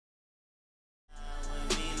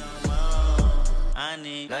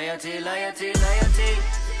money. Loyalty, loyalty, loyalty.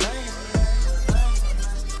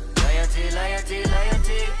 Loyalty, loyalty,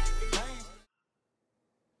 loyalty.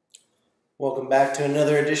 Welcome back to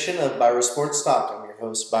another edition of Biro Sports Talk. I'm your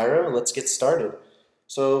host, Biro. Let's get started.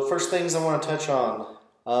 So, first things I want to touch on.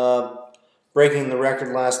 Breaking the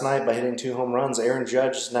record last night by hitting 2 home runs. Aaron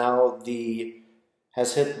Judge is now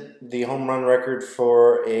has hit the home run record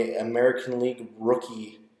for an American League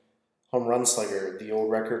rookie home run slugger. The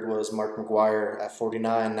old record was Mark McGwire at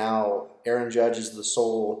 49. Now Aaron Judge is the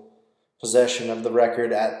sole possession of the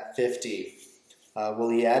record at 50. Will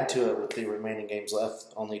he add to it with the remaining games left?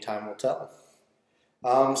 Only time will tell.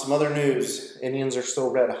 Some other news. Indians are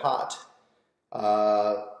still red hot.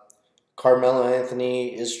 Carmelo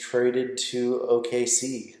Anthony is traded to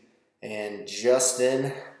OKC. And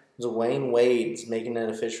Justin Dwayne Wade is making it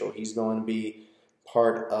official. He's going to be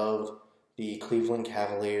part of the Cleveland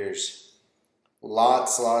Cavaliers.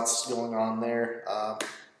 Lots going on there.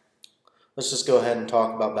 Let's just go ahead and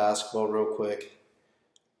talk about basketball real quick.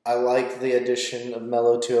 I like the addition of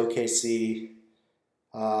Melo to OKC.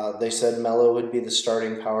 They said Melo would be the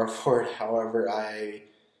starting power forward. However, I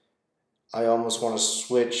almost want to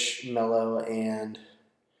switch Melo and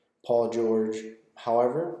Paul George.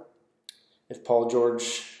 However, if Paul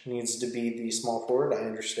George needs to be the small forward, I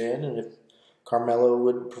understand. And if Carmelo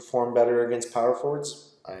would perform better against power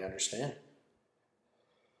forwards, I understand.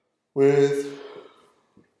 With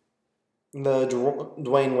the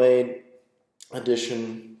Dwayne Wade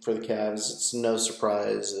addition for the Cavs, it's no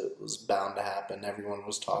surprise. It was bound to happen. Everyone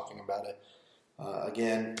was talking about it.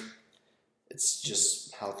 Again, it's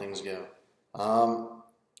just how things go.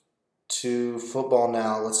 To football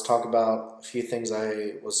now. Let's talk about a few things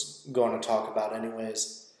I was going to talk about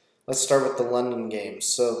anyways. Let's start with the London games.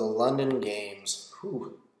 So the London games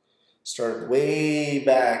started way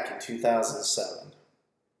back in 2007.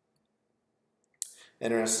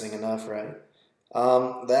 Interesting enough, right?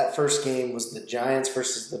 That first game was the Giants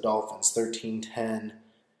versus the Dolphins, 13-10.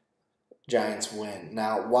 Giants win.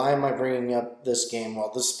 Now, why am I bringing up this game?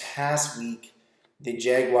 Well, this past week, the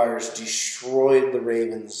Jaguars destroyed the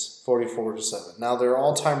Ravens 44-7. Now, their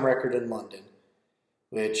all-time record in London,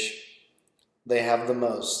 which they have the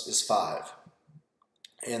most, is 5.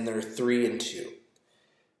 And they're 3-2.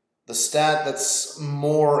 The stat that's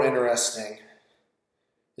more interesting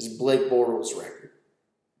is Blake Bortles' record.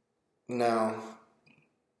 Now,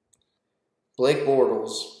 Blake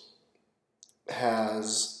Bortles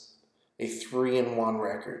has a 3-1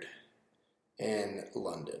 record in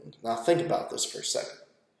London. Now think about this for a second.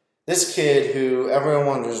 This kid who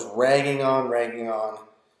everyone was ragging on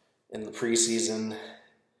in the preseason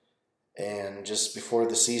and just before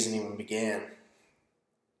the season even began,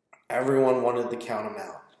 everyone wanted to count him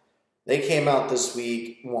out. They came out this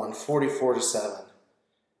week, won 44-7.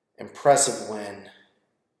 Impressive win.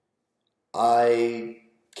 I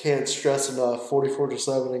can't stress enough,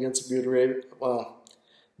 44-7 against a good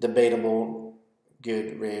debatable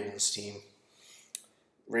good Ravens team.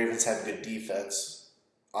 Ravens have good defense.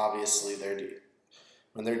 Obviously,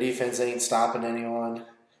 when their defense ain't stopping anyone,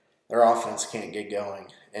 their offense can't get going.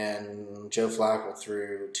 And Joe Flacco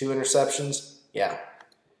threw 2 interceptions. Yeah.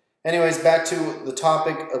 Anyways, back to the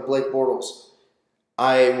topic of Blake Bortles.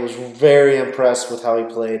 I was very impressed with how he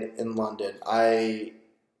played in London.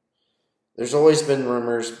 There's always been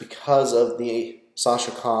rumors because of the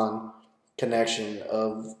Sasha Khan connection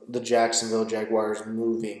of the Jacksonville Jaguars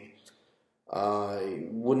moving. I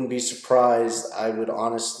wouldn't be surprised. I would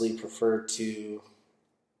honestly prefer to...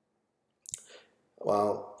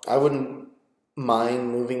 I wouldn't mind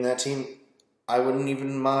moving that team. I wouldn't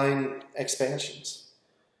even mind expansions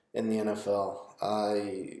in the NFL.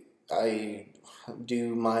 I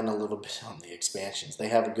do mind a little bit on the expansions. They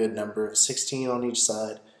have a good number of 16 on each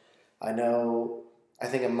side. I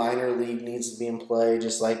think a minor league needs to be in play,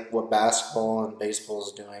 just like what basketball and baseball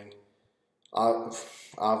is doing.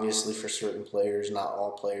 Obviously for certain players, not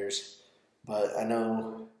all players. But I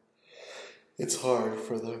know it's hard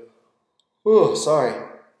for them. Oh, sorry.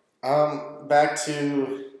 Back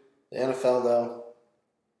to the NFL, though.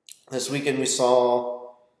 This weekend we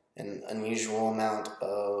saw an unusual amount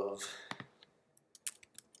of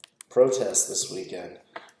protests this weekend.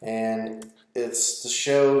 And it's to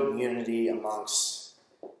show unity amongst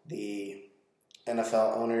the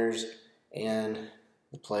NFL owners and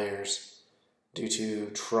the players due to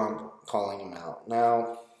Trump calling him out.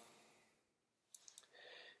 Now,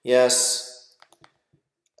 yes,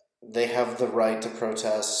 they have the right to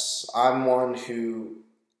protest. I'm one who,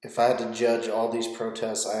 if I had to judge all these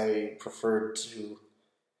protests, I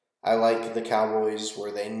like the Cowboys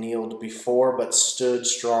where they kneeled before but stood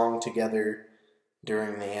strong together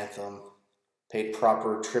during the anthem. paid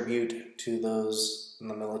proper tribute to those in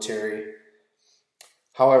the military.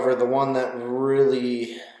 However, the one that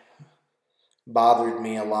really bothered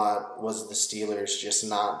me a lot was the Steelers just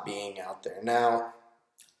not being out there. Now,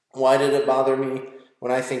 why did it bother me?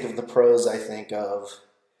 When I think of the pros, I think of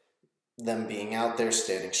them being out there,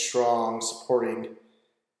 standing strong, supporting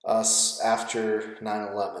us after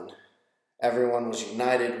 9/11. Everyone was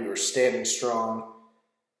united. We were standing strong.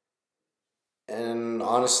 And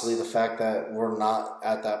honestly, the fact that we're not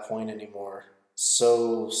at that point anymore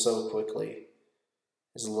so quickly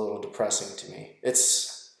is a little depressing to me.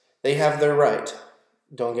 They have their right.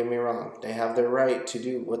 Don't get me wrong. They have their right to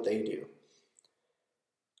do what they do.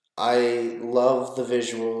 I love the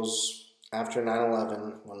visuals after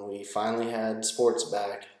 9/11 when we finally had sports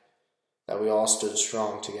back, that we all stood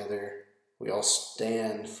strong together. We all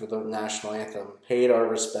stand for the national anthem, paid our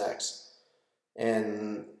respects,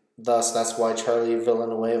 and thus that's why Charlie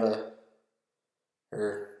Villanueva,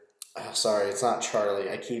 it's not Charlie.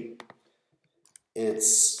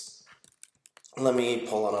 Let me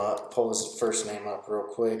pull his first name up real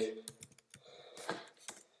quick.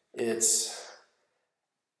 It's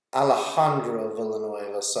Alejandro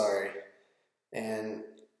Villanueva, sorry. And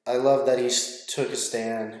I love that he took a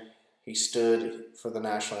stand. He stood for the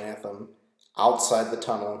national anthem outside the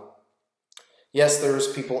tunnel. Yes, there was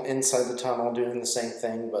people inside the tunnel doing the same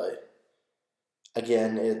thing, but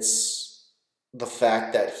again, it's the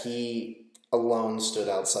fact that he alone stood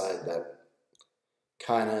outside that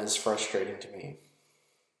kind of is frustrating to me.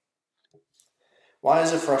 Why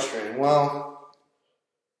is it frustrating? Well,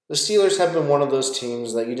 the Steelers have been one of those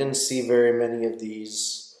teams that you didn't see very many of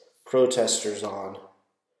these protesters on.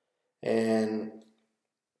 And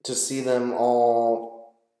to see them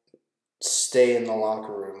all stay in the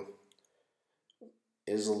locker room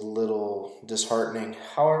is a little disheartening.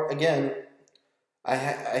 However, again, I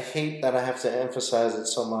hate that I have to emphasize it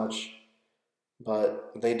so much,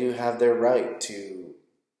 but they do have their right to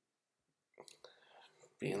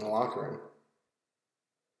be in the locker room.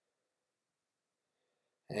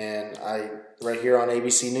 And right here on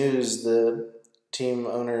ABC News, the team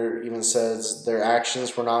owner even says their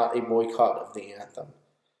actions were not a boycott of the anthem.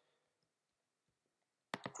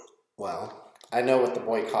 Well, I know what the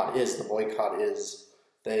boycott is. The boycott is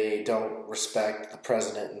they don't respect the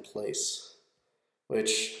president in place.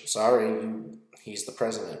 Which, he's the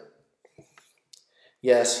president.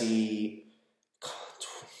 Yes, he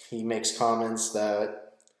makes comments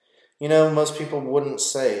that, most people wouldn't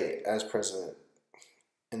say as president,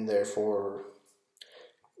 and therefore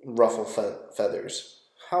ruffle feathers.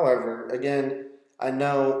 However, again, I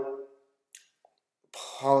know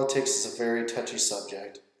politics is a very touchy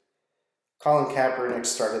subject. Colin Kaepernick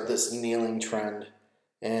started this kneeling trend,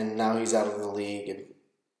 and now he's out of the league, and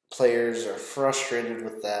players are frustrated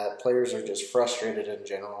with that. Players are just frustrated in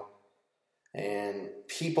general. And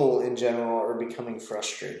people in general are becoming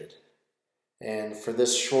frustrated. And for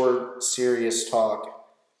this short, serious talk,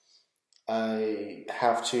 I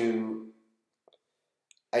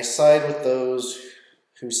side with those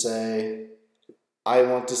who say, I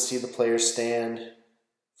want to see the players stand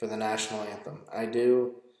for the national anthem. I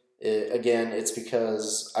do. It's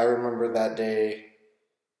because I remember that day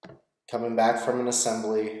coming back from an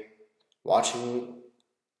assembly, watching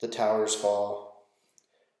the towers fall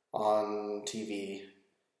on TV,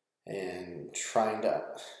 and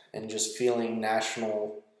just feeling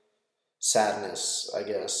national sadness, I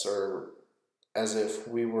guess, or as if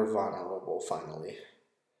we were vulnerable finally.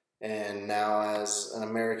 And now as an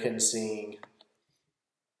American seeing,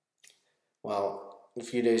 a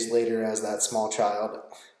few days later as that small child,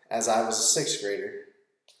 as I was a 6th grader,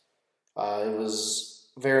 it was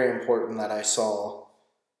very important that I saw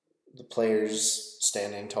the players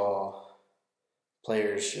standing tall,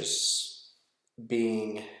 players just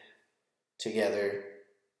being together,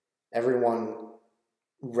 everyone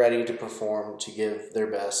ready to perform, to give their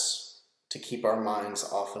best, to keep our minds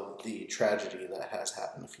off of the tragedy that has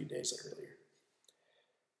happened a few days earlier.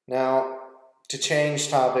 Now, to change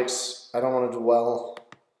topics, I don't want to dwell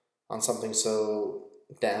on something so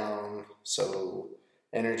down, so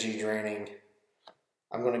energy draining.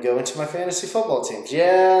 I'm going to go into my fantasy football teams.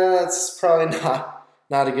 Yeah, that's probably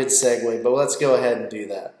not a good segue, but let's go ahead and do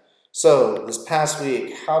that. So, this past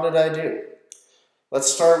week, how did I do?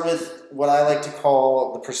 Let's start with what I like to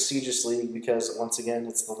call the prestigious league, because once again,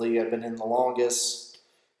 it's the league I've been in the longest.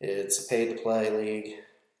 It's a paid-to-play league.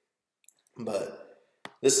 But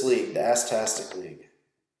this league, the Astastic League,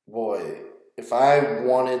 boy, if I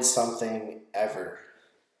wanted something ever,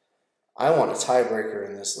 I want a tiebreaker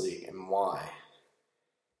in this league, and why?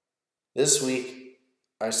 This week,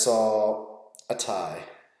 I saw a tie.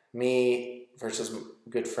 me versus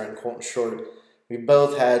good friend Colton Short, we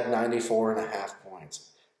both had 94.5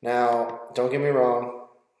 points. Now, don't get me wrong.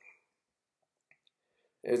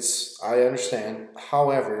 I understand.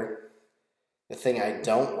 However, the thing I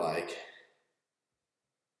don't like.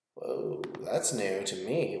 Whoa, that's new to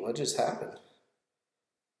me. What just happened?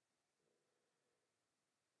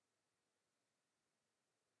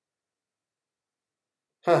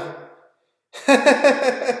 Huh.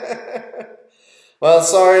 Well,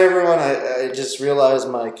 sorry everyone. I just realized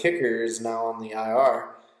my kicker is now on the IR,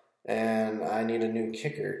 and I need a new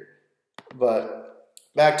kicker. But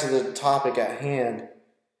back to the topic at hand.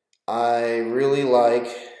 I really like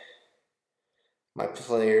my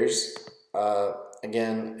players.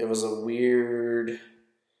 Again, it was a weird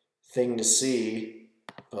thing to see,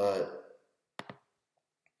 but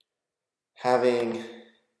having...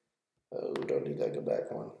 Oh, don't need that. Go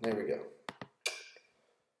back one. There we go.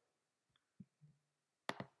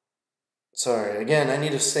 Sorry. Again, I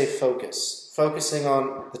need to stay focused. Focusing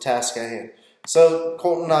on the task at hand. So,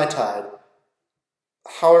 Colton and I tied.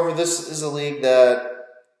 However, this is a league that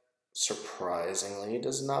surprisingly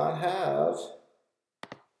does not have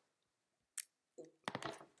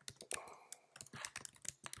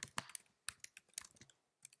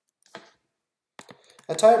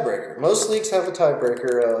a tiebreaker. Most leagues have a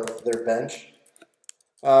tiebreaker of their bench.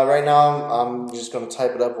 Right now, I'm just going to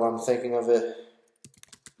type it up while I'm thinking of it.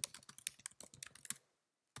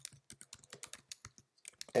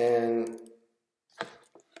 And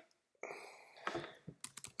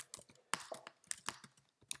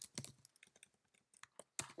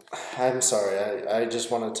I'm sorry, I just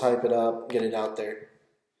want to type it up, get it out there.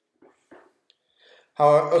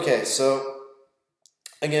 However, okay, so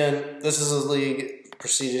again, this is a league,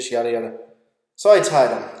 prestigious, yada yada. So I tied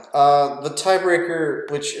them. The tiebreaker,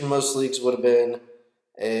 which in most leagues would have been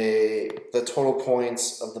the total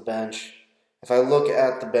points of the bench. If I look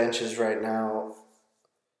at the benches right now,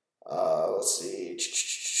 let's see,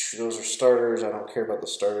 those are starters. I don't care about the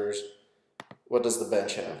starters. What does the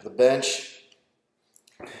bench have? The bench,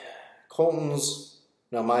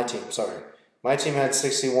 my team, sorry. My team had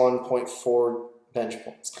 61.4 bench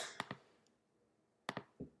points.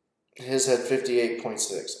 His had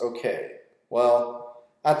 58.6. Okay. Well,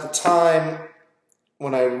 at the time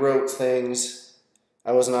when I wrote things,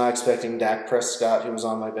 I was not expecting Dak Prescott, who was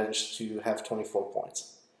on my bench, to have 24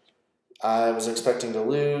 points. I was expecting to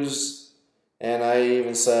lose, and I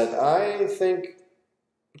even said, I think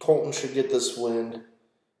Colton should get this win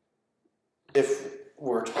if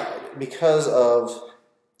we're tied because of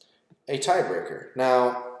a tiebreaker.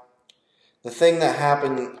 Now, the thing that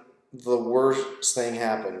happened, the worst thing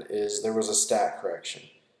happened, is there was a stat correction.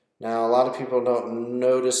 Now, a lot of people don't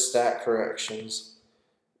notice stat corrections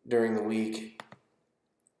during the week.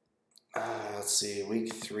 Let's see,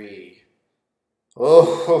 week 3.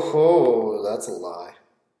 Oh, that's a lie.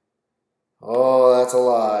 Oh, that's a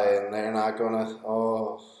lie, and they're not gonna,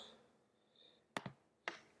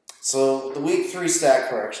 So, the week 3 stat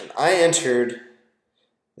correction. I entered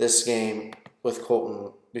this game with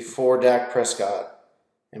Colton before Dak Prescott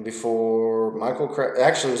and before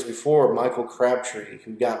actually it was before Michael Crabtree,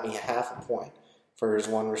 who got me half a point for his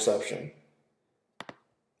one reception.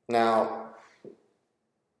 Now,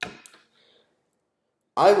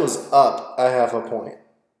 I was up a half a point.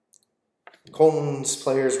 Colton's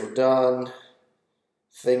players were done.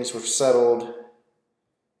 Things were settled.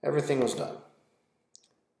 Everything was done.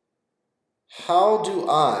 How do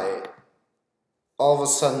I all of a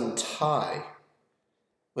sudden tie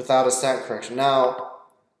without a stat correction? Now,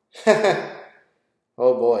 oh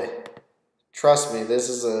boy. Trust me, this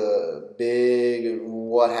is a big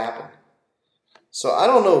what happened. So I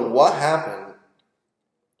don't know what happened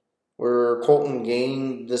where Colton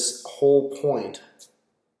gained this whole point.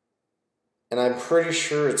 And I'm pretty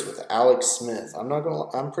sure it's with Alex Smith.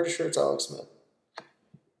 I'm pretty sure it's Alex Smith.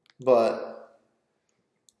 But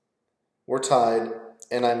we're tied,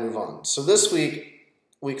 and I move on. So this week,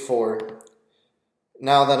 week 4,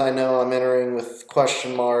 now that I know I'm entering with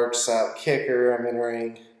question marks at kicker, I'm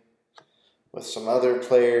entering with some other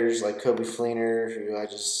players like Kobe Fleener, who I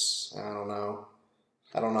don't know.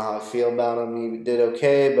 I don't know how I feel about him. He did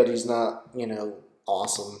okay, but he's not,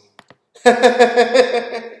 awesome.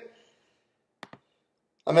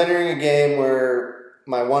 I'm entering a game where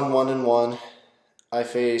my 1-1-1, I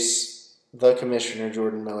face the commissioner,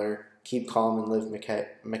 Jordan Miller. Keep calm and live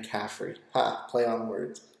McCaffrey. Ha, play on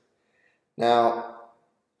words. Now,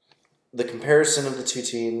 the comparison of the two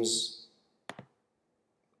teams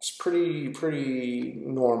is pretty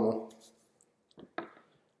normal.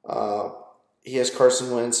 He has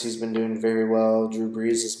Carson Wentz. He's been doing very well. Drew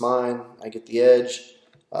Brees is mine. I get the edge.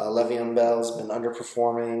 Le'Veon Bell's been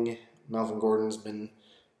underperforming. Melvin Gordon's been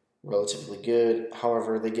relatively good.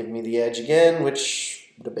 However, they give me the edge again,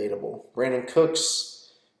 which debatable. Brandon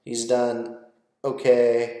Cooks, he's done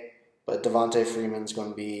okay, but Devontae Freeman's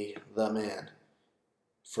going to be the man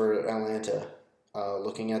for Atlanta.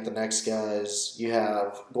 Looking at the next guys, you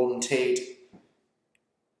have Golden Tate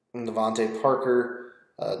and Devontae Parker,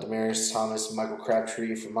 Demaryius Thomas, Michael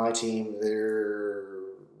Crabtree for my team.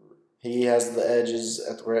 He has the edges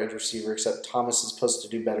at the wide receiver, except Thomas is supposed to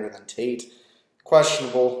do better than Tate.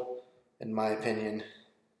 Questionable, in my opinion.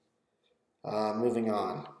 Moving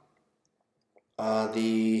on.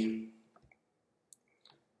 The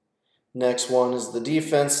next one is the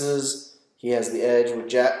defenses. He has the edge with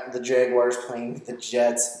the Jaguars playing the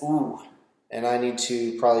Jets. Ooh, and I need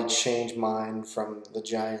to probably change mine from the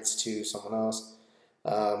Giants to someone else.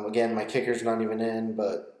 Again, my kicker's not even in,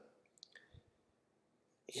 but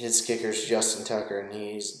his kicker's Justin Tucker, and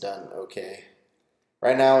he's done okay.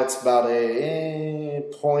 Right now, it's about a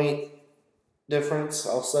point difference.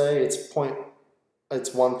 I'll say it's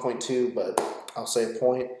 1.2, but I'll say a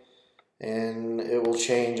point, and it will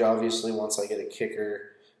change obviously once I get a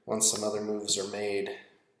kicker, once some other moves are made.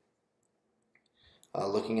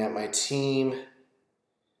 Looking at my team,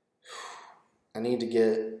 I need to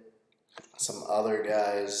get some other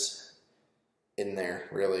guys in there.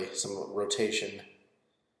 Really, some rotation.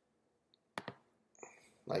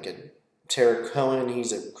 Like a Tarek Cohen,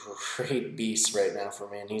 he's a great beast right now for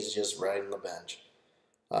me, and he's just riding the bench.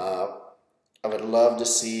 I would love to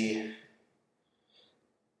see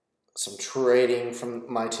some trading from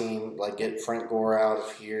my team, like get Frank Gore out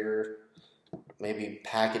of here, maybe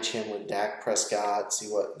package him with Dak Prescott, see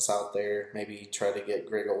what's out there, maybe try to get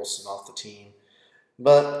Greg Olsen off the team.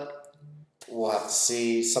 But we'll have to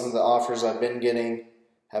see. Some of the offers I've been getting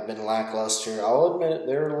have been lackluster. I'll admit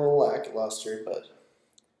they're a little lackluster, but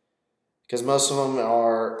because most of them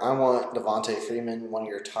are, I want Devontae Freeman, one of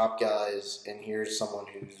your top guys, and here's someone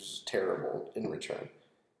who's terrible in return.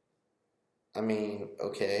 I mean,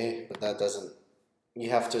 okay, but that doesn't,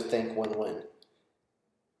 you have to think win-win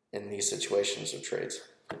in these situations of trades.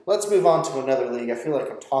 Let's move on to another league. I feel like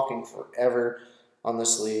I'm talking forever on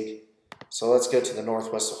this league. So let's go to the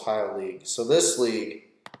Northwest Ohio League. So this league,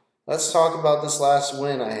 let's talk about this last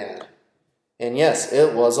win I had. And yes,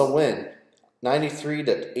 it was a win.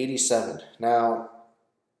 93-87. Now,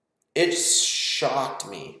 it shocked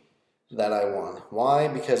me that I won. Why?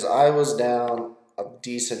 Because I was down a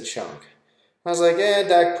decent chunk. I was like,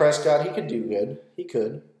 Dak Prescott, he could do good. He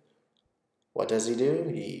could. What does he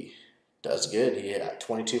do? He does good. He had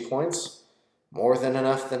 22 points. More than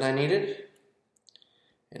enough that I needed.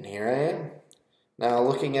 And here I am. Now,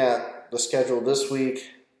 looking at the schedule this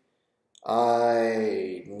week,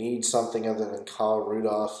 I need something other than Kyle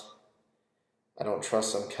Rudolph. I don't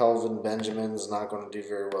trust him. Kelvin Benjamin's not going to do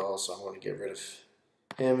very well, so I'm going to get rid of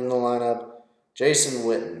him in the lineup. Jason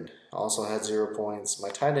Witten also had 0 points. My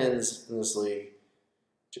tight ends in this league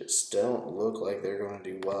just don't look like they're going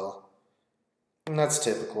to do well. And that's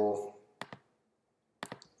typical.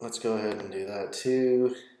 Let's go ahead and do that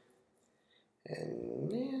too.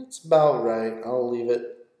 And yeah, it's about right. I'll leave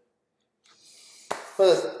it.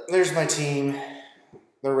 But there's my team.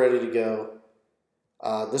 They're ready to go.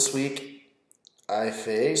 This week, I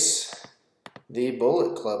face the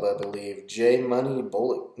Bullet Club, I believe. J Money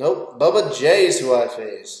Bullet. Nope, Bubba J is who I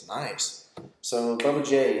face. Nice. So Bubba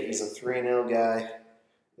J, he's a 3-0 guy.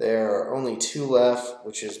 There are only 2 left,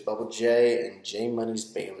 which is Bubba J and J Money's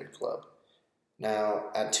Baylor Club. Now,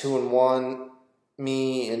 at 2-1,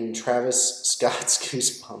 me and Travis Scott's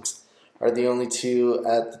Goosebumps are the only 2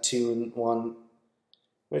 at the 2-1,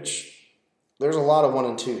 which there's a lot of 1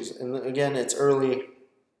 and 2s. And again, it's early.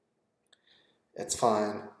 It's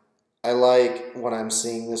fine. I like what I'm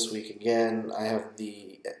seeing this week again. I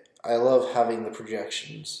love having the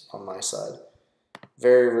projections on my side.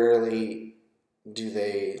 Very rarely do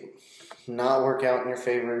they not work out in your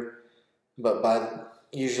favor, but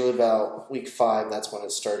usually about week 5, that's when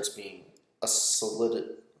it starts being a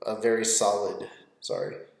very solid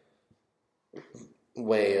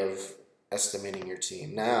way of estimating your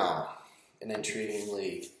team. Now, an intriguing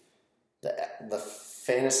league, the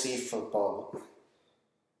fantasy football.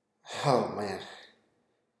 Oh man,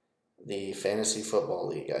 the Fantasy Football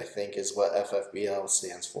League, I think, is what FFBL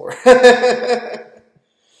stands for.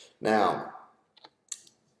 Now,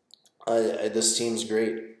 this team's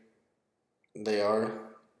great. They are.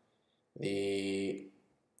 If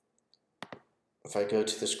I go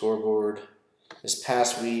to the scoreboard, this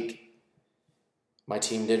past week, my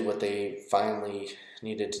team did what they finally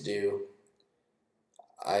needed to do.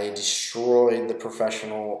 I destroyed the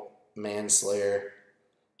professional manslayer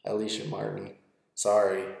Alicia Martin.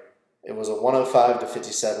 Sorry. It was a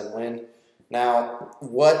 105-57 win. Now,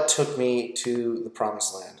 what took me to the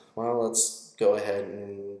promised land? Well, let's go ahead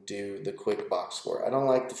and do the quick box score. I don't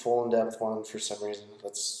like the full in-depth one for some reason.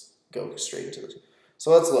 Let's go straight into this.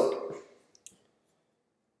 So let's look.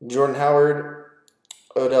 Jordan Howard,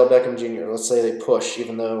 Odell Beckham Jr. Let's say they push,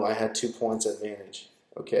 even though I had 2 points advantage.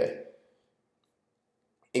 Okay.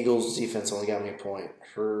 Eagles defense only got me a point.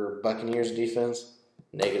 Her Buccaneers defense,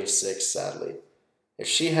 -6, sadly. If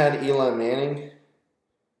she had Eli Manning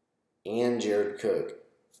and Jared Cook,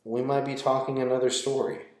 we might be talking another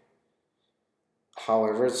story.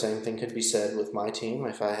 However, the same thing could be said with my team.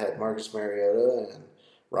 If I had Marcus Mariota and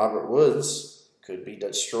Robert Woods, could be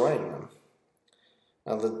destroying them.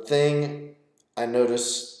 Now, the thing I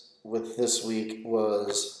noticed with this week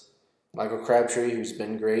was Michael Crabtree, who's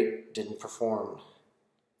been great, didn't perform.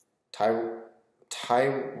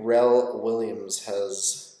 Tyrell Williams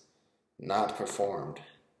has not performed.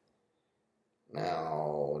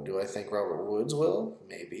 Now, do I think Robert Woods will?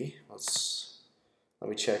 Maybe. Let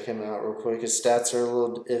me check him out real quick. His stats are a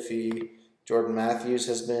little iffy. Jordan Matthews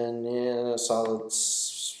has been solid,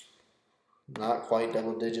 not quite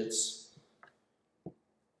double digits.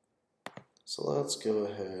 So let's go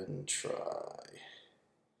ahead and try.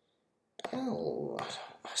 Oh,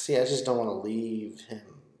 see, I just don't want to leave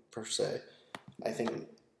him per se. I think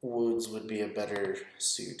Woods would be a better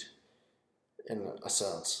suit in a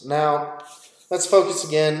sense. Now, let's focus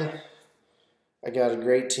again. I got a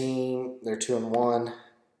great team. They're 2-1.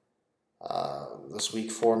 This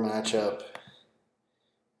week 4 matchup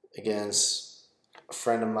against a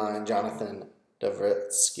friend of mine, Jonathan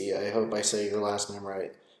Davretsky. I hope I say your last name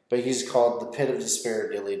right. But he's called the Pit of Despair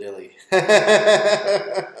Dilly Dilly.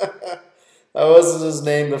 That wasn't his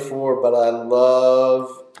name before, but I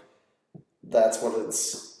love that's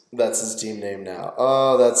his team name now.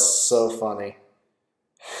 Oh, that's so funny.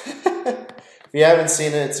 If you haven't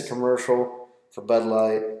seen it, it's a commercial for Bud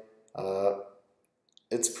Light.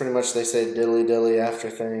 It's pretty much they say diddly dilly after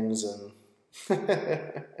things, and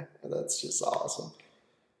that's just awesome.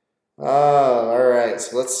 All right,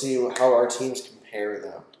 so let's see how our teams compare,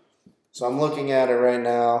 though. So I'm looking at it right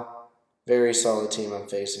now. Very solid team I'm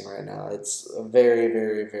facing right now. It's a very,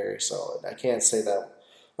 very, very solid. I can't say that.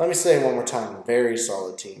 Let me say it one more time. Very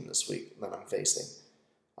solid team this week that I'm facing.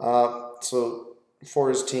 So for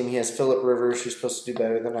his team, he has Phillip Rivers, who's supposed to do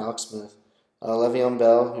better than Alex Smith. Le'Veon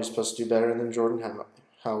Bell, who's supposed to do better than Jordan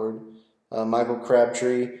Howard. Michael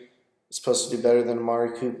Crabtree is supposed to do better than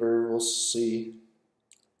Amari Cooper. We'll see.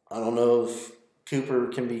 I don't know if Cooper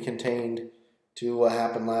can be contained to what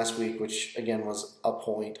happened last week, which, again, was a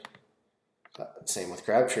point. Same with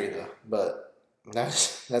Crabtree, though. But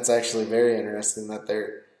that's actually very interesting that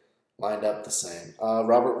they're lined up the same.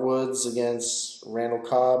 Robert Woods against Randall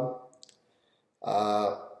Cobb.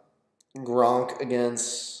 Gronk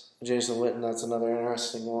against Jason Witten. That's another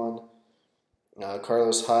interesting one.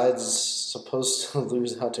 Carlos Hyde's supposed to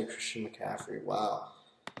lose out to Christian McCaffrey. Wow.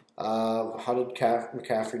 How did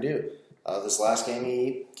McCaffrey do? This last game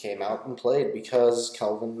he came out and played because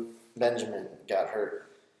Kelvin Benjamin got hurt.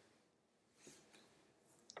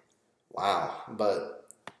 Wow. But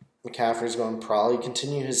McCaffrey's going to probably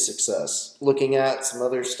continue his success. Looking at some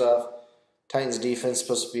other stuff, Titans defense is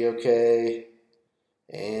supposed to be okay.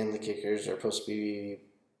 And the kickers are supposed to be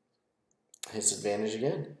his advantage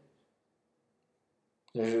again.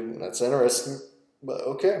 That's interesting, but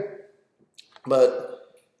okay.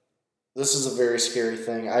 But this is a very scary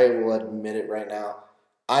thing. I will admit it right now.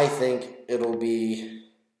 I think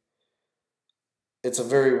it's a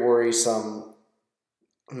very worrisome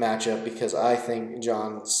matchup because I think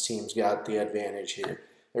John's team's got the advantage here.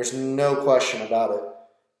 There's no question about it.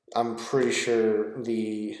 I'm pretty sure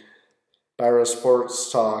the Biro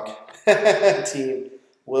Sports Talk team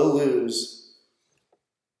will lose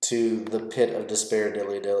to the Pit of Despair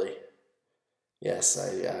Dilly Dilly. Yes,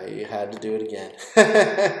 I had to do it again.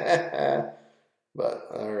 But,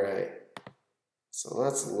 alright. So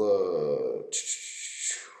let's look.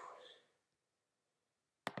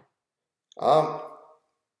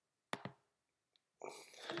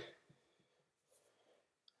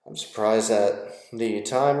 I'm surprised at the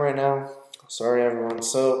time right now. Sorry, everyone.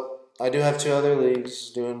 So, I do have 2 other leagues,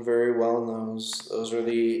 doing very well in those. Those are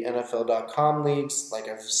the NFL.com leagues, like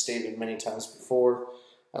I've stated many times before.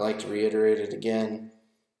 I like to reiterate it again.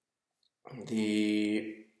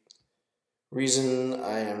 The reason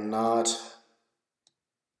I am not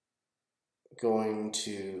going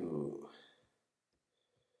to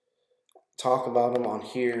talk about them on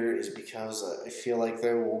here is because I feel like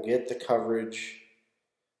they will get the coverage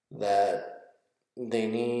that they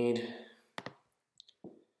need.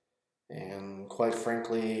 And quite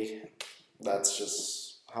frankly, that's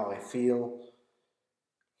just how I feel.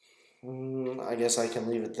 I guess I can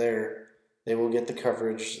leave it there. They will get the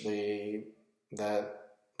coverage that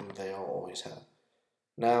they always have.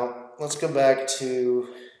 Now, let's go back to,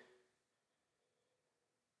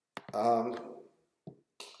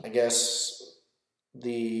 I guess,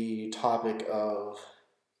 the topic of,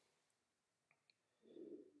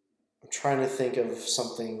 I'm trying to think of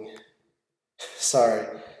something. Sorry,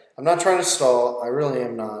 I'm not trying to stall. I really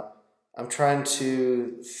am not. I'm trying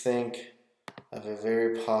to think of a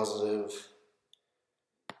very positive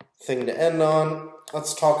thing to end on.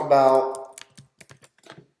 Let's talk about.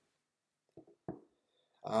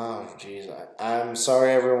 Oh, jeez. I'm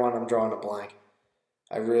sorry, everyone. I'm drawing a blank.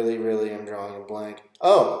 I really, really am drawing a blank.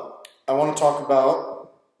 Oh, I want to talk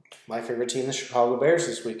about my favorite team, the Chicago Bears,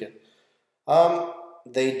 this weekend.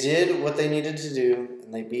 They did what they needed to do,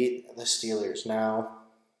 and they beat the Steelers. Now,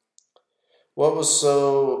 what was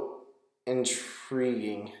so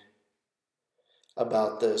intriguing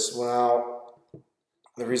about this? Well,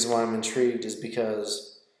 the reason why I'm intrigued is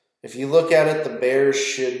because if you look at it, the Bears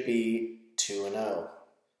should be 2-0.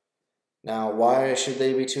 Now, why should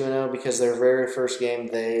they be 2-0? Because their very first game,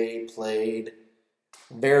 they played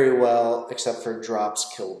very well, except for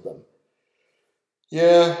drops killed them.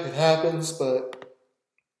 Yeah, it happens, but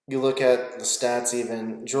you look at the stats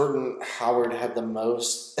even. Jordan Howard had the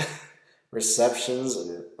most receptions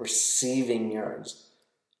and receiving yards.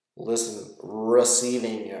 Listen,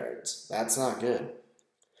 receiving yards. That's not good.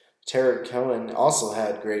 Tarek Cohen also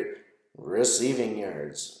had great receiving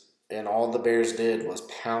yards. And all the Bears did was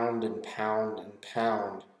pound and pound and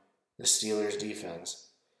pound the Steelers' defense.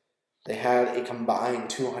 They had a combined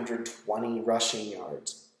 220 rushing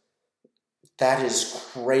yards. That is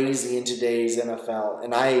crazy in today's NFL,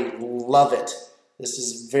 and I love it. This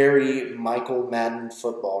is very Michael Madden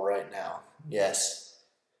football right now. Yes,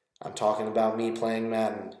 I'm talking about me playing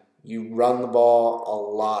Madden. You run the ball a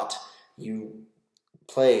lot. You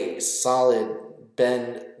play solid,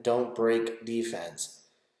 bend, don't break defense.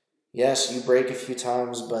 Yes, you break a few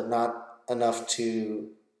times, but not enough to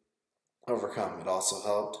overcome. It also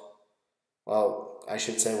helped. Well, I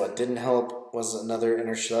should say what didn't help was another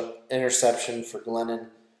interception for Glennon.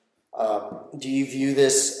 Do you view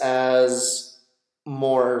this as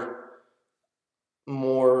more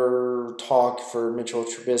talk for Mitchell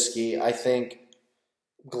Trubisky? I think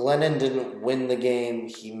Glennon didn't win the game,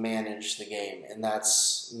 he managed the game, and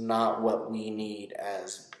that's not what we need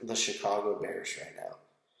as the Chicago Bears right now.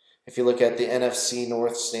 If you look at the NFC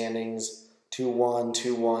North standings, 2-1,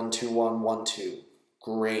 2-1, 2-1, 1-2.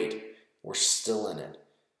 Great. We're still in it.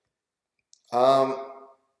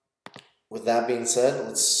 With that being said,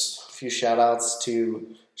 a few shout outs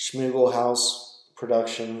to Schmoogle House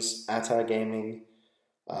Productions, Ata Gaming,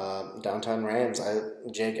 Downtown Rams,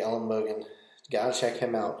 Jake Ellenbogen. Gotta check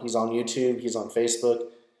him out. He's on YouTube, he's on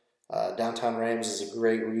Facebook. Downtown Rams is a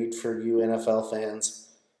great read for you NFL fans.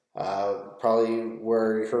 Probably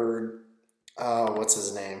where you heard, what's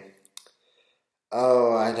his name?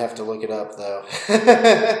 Oh, I'd have to look it up though.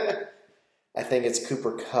 I think it's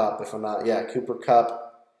Cooper Kupp, if I'm not. Yeah, Cooper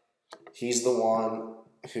Kupp. He's the one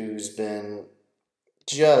who's been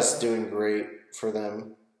just doing great for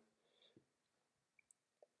them.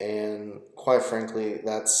 And quite frankly,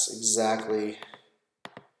 that's exactly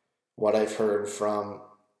what I've heard from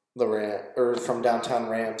from Downtown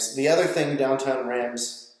Rams. The other thing Downtown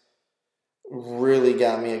Rams really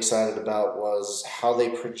got me excited about was how they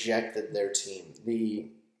projected their team.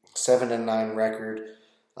 The 7-9 record.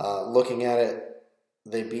 Looking at it,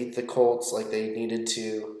 they beat the Colts like they needed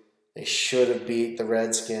to. They should have beat the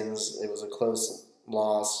Redskins. It was a close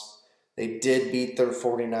loss. They did beat the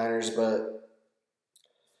 49ers, but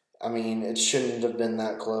I mean, it shouldn't have been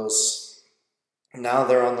that close. Now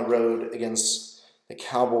they're on the road against the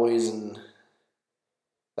Cowboys, and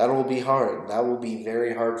that will be hard. That will be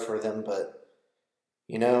very hard for them, but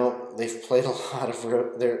you know, they've played a lot of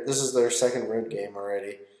road. This is their second road game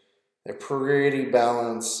already. They're pretty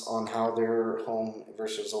balanced on how their home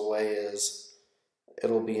versus away is.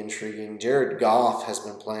 It'll be intriguing. Jared Goff has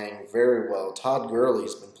been playing very well. Todd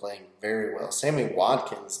Gurley's been playing very well. Sammy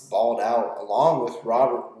Watkins balled out along with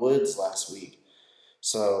Robert Woods last week.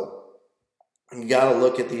 So you got to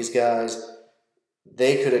look at these guys.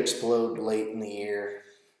 They could explode late in the year.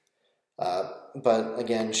 But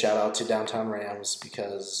again, shout out to Downtown Rams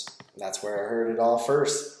because that's where I heard it all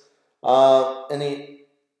first. All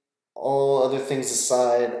other things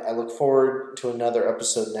aside, I look forward to another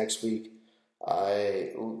episode next week.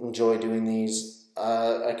 I enjoy doing these.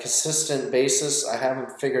 A consistent basis, I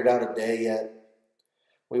haven't figured out a day yet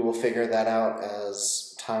we will figure that out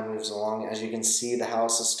as time moves along. As you can see, the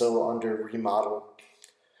house is still under remodel,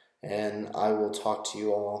 and I will talk to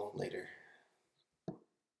you all later.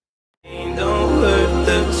 Don't hurt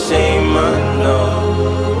the same, I know.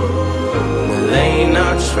 The lane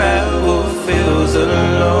I travel feels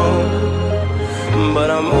alone, but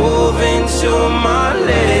I'm moving till my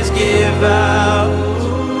legs give out,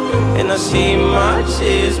 and I see my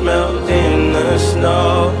tears melt in the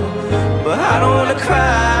snow. But I don't wanna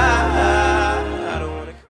cry,